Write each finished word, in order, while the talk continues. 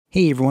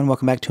Hey everyone,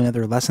 welcome back to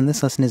another lesson.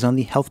 This lesson is on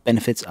the health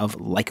benefits of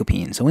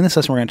lycopene. So in this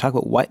lesson, we're going to talk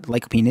about what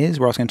lycopene is.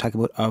 We're also going to talk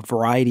about a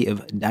variety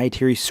of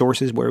dietary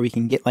sources where we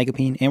can get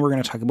lycopene, and we're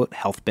going to talk about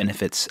health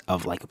benefits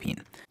of lycopene.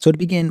 So to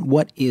begin,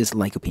 what is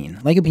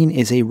lycopene? Lycopene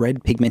is a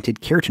red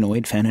pigmented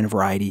carotenoid found in a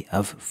variety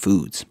of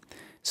foods.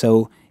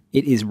 So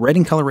it is red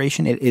in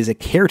coloration. It is a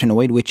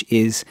carotenoid, which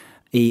is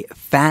a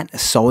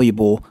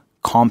fat-soluble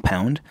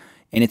compound,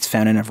 and it's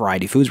found in a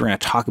variety of foods. We're going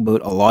to talk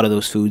about a lot of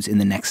those foods in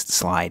the next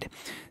slide.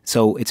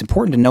 So it's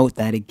important to note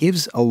that it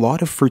gives a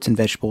lot of fruits and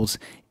vegetables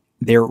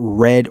their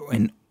red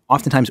and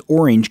oftentimes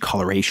orange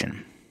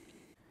coloration.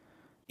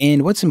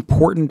 And what's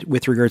important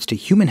with regards to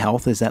human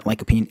health is that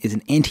lycopene is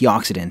an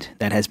antioxidant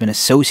that has been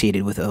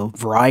associated with a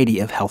variety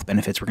of health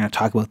benefits. We're going to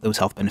talk about those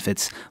health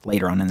benefits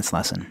later on in this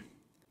lesson.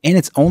 And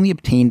it's only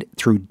obtained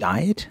through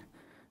diet,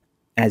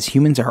 as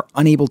humans are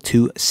unable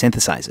to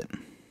synthesize it.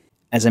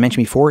 As I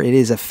mentioned before, it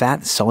is a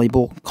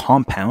fat-soluble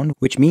compound,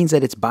 which means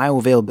that its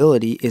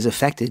bioavailability is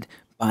affected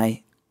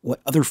by what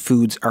other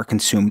foods are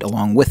consumed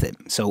along with it.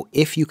 So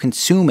if you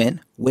consume it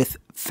with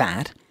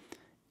fat,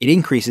 it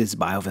increases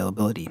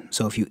bioavailability.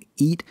 So if you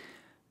eat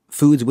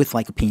foods with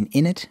lycopene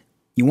in it,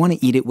 you want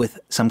to eat it with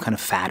some kind of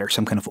fat or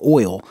some kind of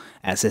oil,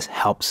 as this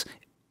helps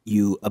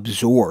you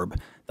absorb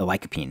the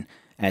lycopene,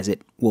 as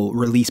it will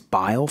release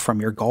bile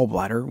from your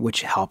gallbladder,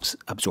 which helps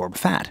absorb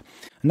fat.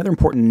 Another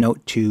important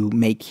note to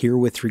make here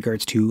with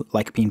regards to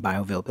lycopene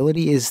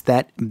bioavailability is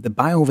that the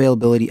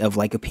bioavailability of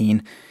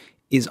lycopene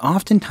is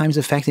oftentimes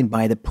affected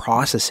by the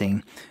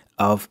processing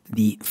of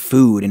the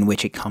food in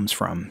which it comes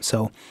from.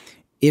 So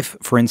if,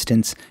 for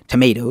instance,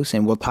 tomatoes,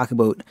 and we'll talk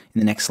about in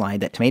the next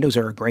slide that tomatoes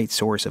are a great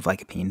source of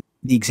lycopene.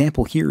 The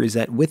example here is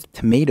that with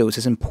tomatoes,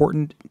 it's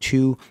important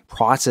to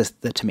process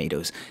the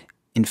tomatoes.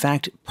 In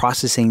fact,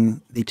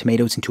 processing the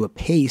tomatoes into a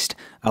paste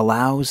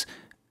allows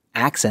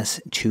access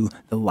to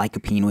the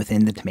lycopene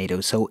within the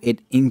tomatoes. So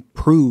it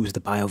improves the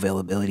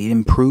bioavailability. It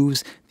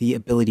improves the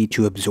ability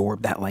to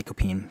absorb that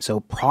lycopene. So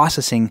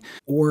processing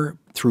or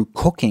through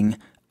cooking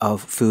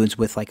of foods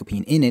with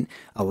lycopene in it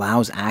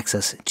allows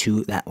access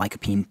to that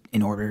lycopene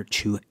in order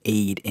to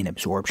aid in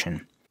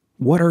absorption.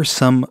 What are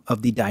some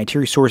of the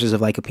dietary sources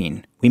of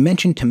lycopene? We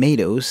mentioned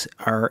tomatoes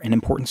are an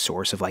important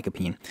source of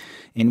lycopene,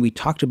 and we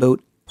talked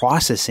about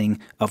processing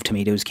of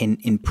tomatoes can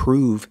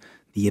improve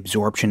the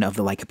absorption of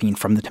the lycopene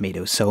from the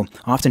tomatoes. So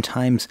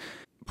oftentimes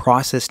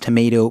processed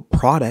tomato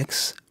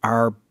products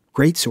are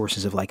great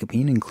sources of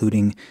lycopene,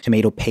 including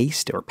tomato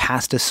paste or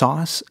pasta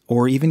sauce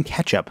or even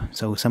ketchup.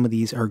 So some of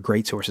these are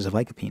great sources of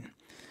lycopene.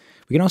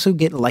 We can also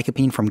get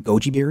lycopene from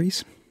goji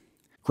berries,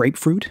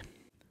 grapefruit,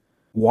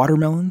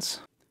 watermelons,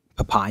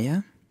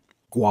 papaya,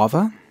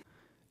 guava,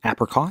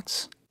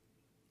 apricots,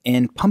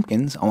 and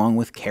pumpkins, along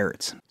with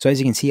carrots. So as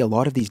you can see, a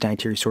lot of these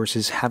dietary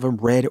sources have a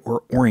red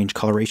or orange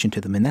coloration to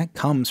them, and that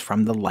comes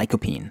from the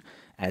lycopene,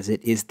 as it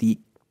is the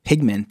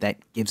pigment that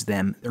gives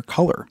them their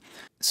color.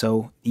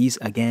 So these,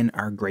 again,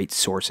 are great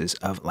sources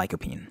of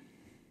lycopene.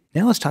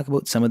 Now let's talk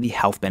about some of the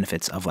health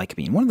benefits of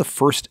lycopene. One of the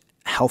first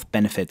health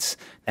benefits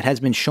that has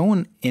been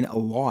shown in a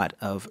lot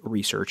of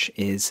research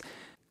is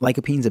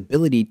lycopene's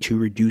ability to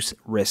reduce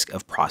risk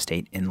of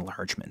prostate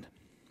enlargement.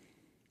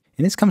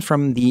 And this comes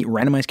from the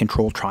randomized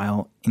control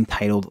trial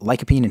entitled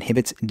Lycopene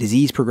Inhibits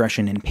Disease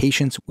Progression in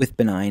Patients with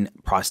Benign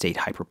Prostate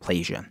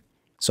Hyperplasia.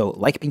 So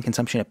lycopene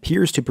consumption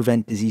appears to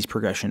prevent disease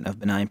progression of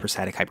benign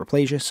prostatic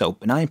hyperplasia. So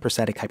benign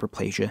prostatic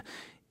hyperplasia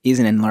is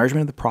an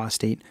enlargement of the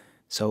prostate.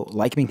 So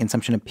lycopene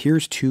consumption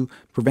appears to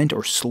prevent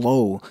or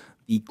slow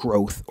the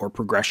growth or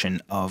progression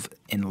of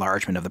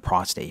enlargement of the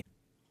prostate.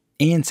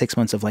 And 6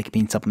 months of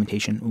lycopene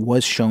supplementation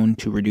was shown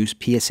to reduce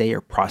PSA or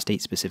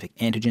prostate-specific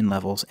antigen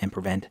levels and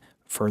prevent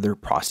further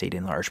prostate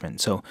enlargement.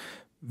 So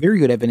very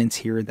good evidence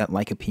here that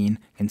lycopene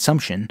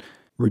consumption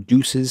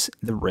reduces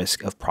the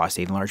risk of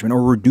prostate enlargement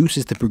or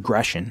reduces the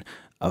progression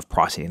of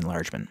prostate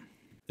enlargement.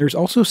 There's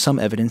also some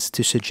evidence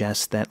to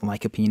suggest that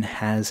lycopene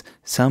has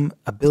some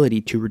ability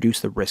to reduce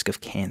the risk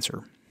of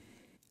cancer.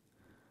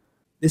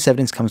 This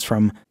evidence comes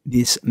from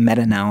this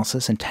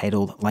meta-analysis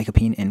entitled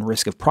Lycopene and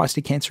Risk of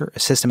Prostate Cancer, a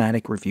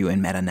Systematic Review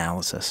and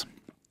Meta-Analysis.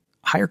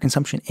 Higher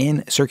consumption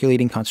and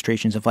circulating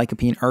concentrations of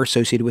lycopene are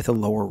associated with a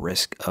lower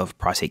risk of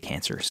prostate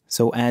cancers.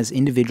 So as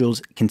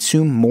individuals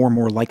consume more and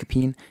more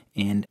lycopene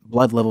and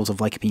blood levels of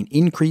lycopene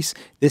increase,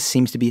 this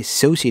seems to be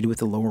associated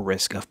with a lower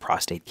risk of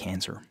prostate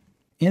cancer.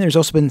 And there's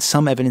also been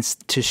some evidence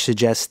to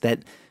suggest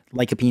that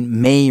lycopene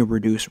may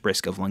reduce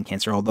risk of lung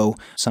cancer, although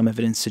some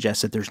evidence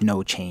suggests that there's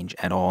no change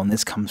at all. And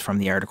this comes from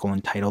the article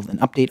entitled An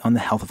Update on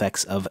the Health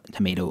Effects of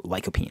Tomato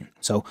Lycopene.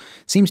 So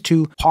it seems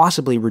to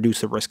possibly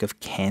reduce the risk of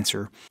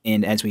cancer.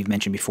 And as we've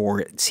mentioned before,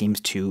 it seems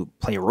to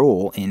play a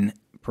role in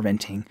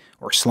preventing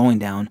or slowing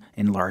down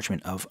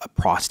enlargement of a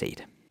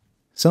prostate.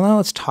 So now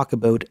let's talk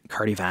about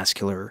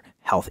cardiovascular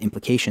health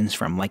implications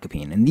from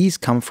lycopene. And these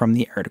come from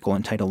the article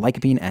entitled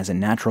Lycopene as a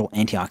Natural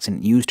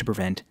Antioxidant Used to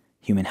Prevent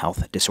Human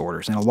Health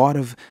Disorders. And a lot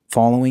of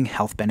following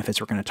health benefits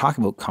we're going to talk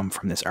about come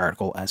from this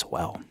article as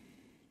well.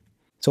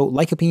 So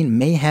lycopene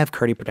may have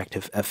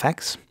cardioprotective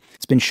effects.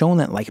 It's been shown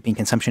that lycopene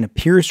consumption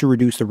appears to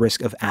reduce the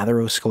risk of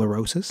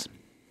atherosclerosis,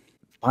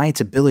 by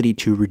its ability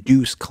to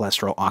reduce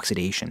cholesterol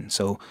oxidation.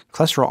 So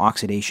cholesterol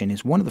oxidation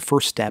is one of the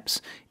first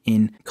steps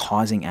in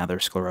causing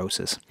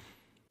atherosclerosis.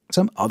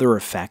 Some other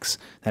effects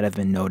that have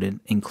been noted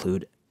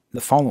include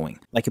the following.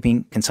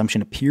 Lycopene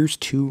consumption appears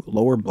to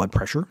lower blood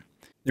pressure.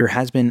 There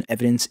has been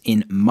evidence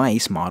in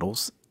mice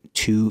models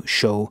to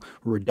show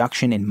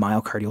reduction in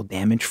myocardial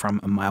damage from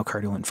a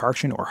myocardial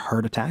infarction or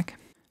heart attack.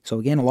 So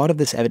again, a lot of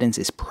this evidence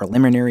is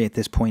preliminary at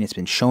this point. It's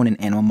been shown in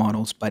animal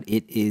models, but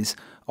it is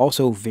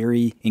also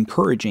very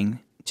encouraging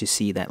to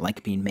see that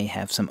lycopene may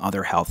have some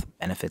other health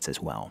benefits as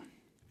well.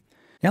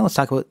 Now let's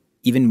talk about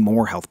even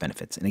more health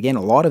benefits. And again,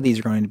 a lot of these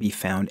are going to be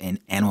found in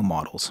animal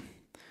models.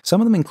 Some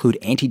of them include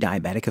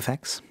anti-diabetic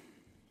effects,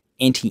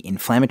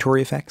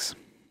 anti-inflammatory effects,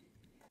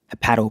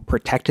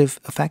 hepatoprotective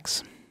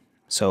effects,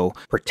 so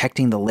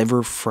protecting the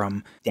liver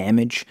from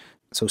damage.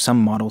 So some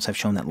models have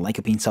shown that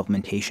lycopene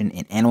supplementation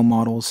in animal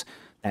models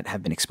that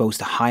have been exposed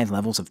to high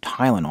levels of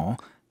Tylenol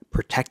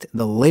protect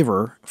the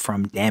liver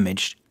from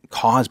damage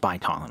caused by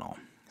Tylenol.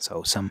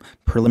 So some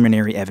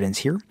preliminary evidence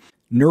here.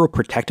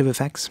 Neuroprotective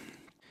effects.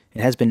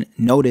 It has been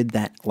noted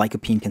that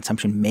lycopene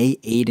consumption may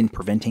aid in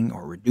preventing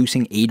or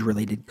reducing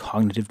age-related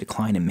cognitive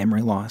decline and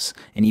memory loss,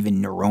 and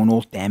even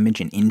neuronal damage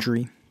and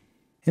injury.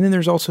 And then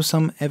there's also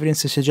some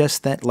evidence to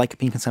suggest that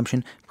lycopene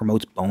consumption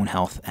promotes bone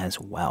health as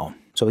well.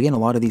 So again, a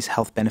lot of these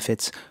health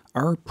benefits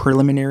are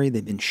preliminary.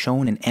 They've been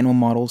shown in animal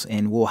models,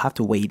 and we'll have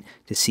to wait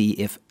to see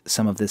if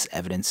some of this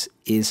evidence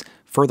is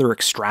further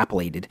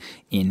extrapolated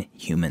in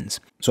humans.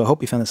 So I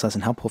hope you found this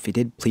lesson helpful. If you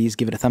did, please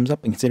give it a thumbs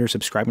up and consider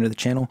subscribing to the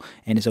channel.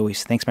 And as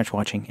always, thanks so much for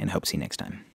watching, and I hope to see you next time.